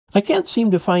I can't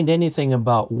seem to find anything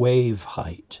about wave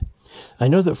height. I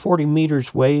know that 40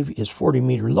 meters wave is 40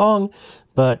 meters long,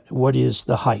 but what is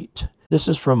the height? This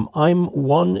is from I'm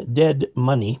One Dead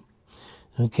Money,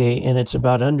 okay, and it's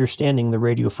about understanding the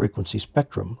radio frequency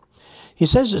spectrum. He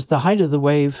says, is the height of the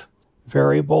wave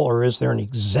variable, or is there an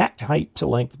exact height to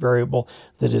length variable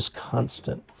that is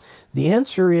constant? The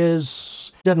answer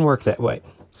is, it doesn't work that way.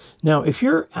 Now, if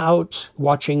you're out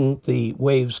watching the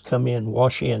waves come in,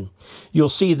 wash in, you'll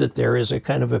see that there is a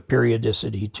kind of a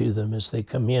periodicity to them as they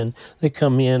come in. They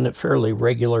come in at fairly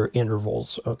regular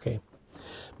intervals, okay?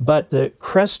 But the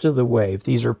crest of the wave,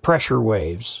 these are pressure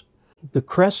waves, the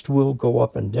crest will go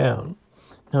up and down.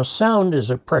 Now, sound is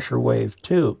a pressure wave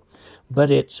too, but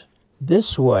it's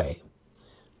this way,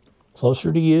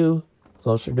 closer to you,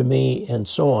 closer to me, and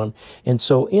so on. And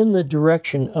so in the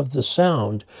direction of the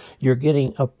sound, you're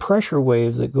getting a pressure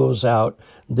wave that goes out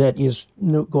that is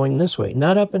going this way.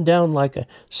 Not up and down like a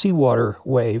seawater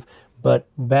wave, but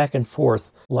back and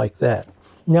forth like that.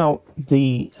 Now,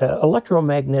 the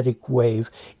electromagnetic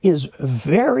wave is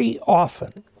very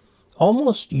often,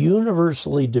 almost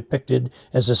universally depicted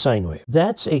as a sine wave.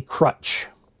 That's a crutch,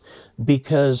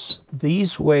 because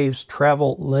these waves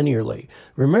travel linearly.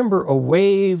 Remember, a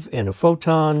wave and a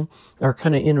photon are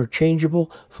kind of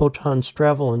interchangeable. Photons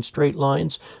travel in straight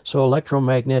lines, so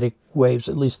electromagnetic waves,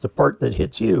 at least the part that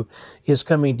hits you, is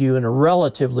coming to you in a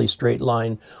relatively straight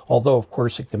line, although, of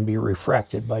course, it can be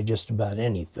refracted by just about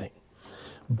anything.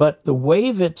 But the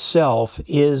wave itself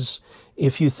is,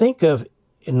 if you think of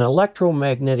an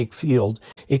electromagnetic field,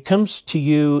 it comes to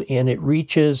you and it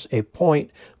reaches a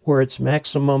point where it's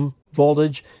maximum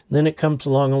voltage, then it comes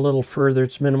along a little further,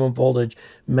 it's minimum voltage,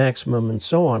 maximum, and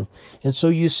so on. And so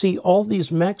you see all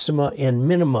these maxima and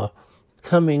minima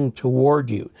coming toward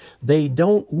you. They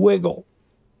don't wiggle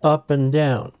up and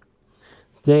down.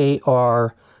 They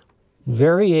are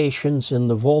variations in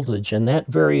the voltage, and that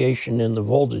variation in the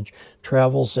voltage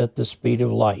travels at the speed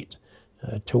of light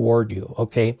toward you,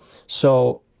 okay?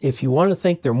 So if you want to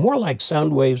think, they're more like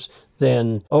sound waves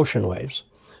than ocean waves,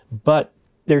 but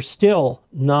they're still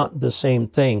not the same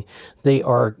thing. They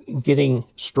are getting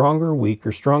stronger,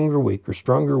 weaker, stronger, weaker,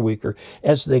 stronger, weaker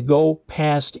as they go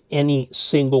past any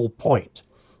single point,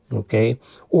 okay?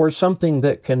 Or something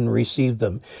that can receive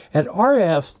them. At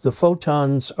RF, the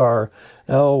photons are,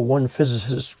 one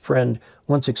physicist friend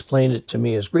once explained it to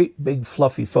me as great big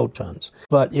fluffy photons.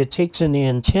 But it takes an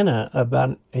antenna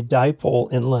about a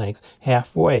dipole in length,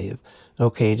 half wave,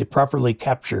 okay, to properly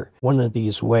capture one of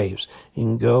these waves. You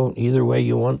can go either way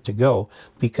you want to go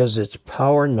because it's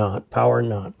power not, power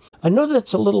not. I know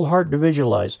that's a little hard to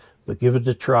visualize, but give it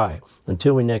a try.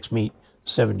 Until we next meet,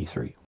 73.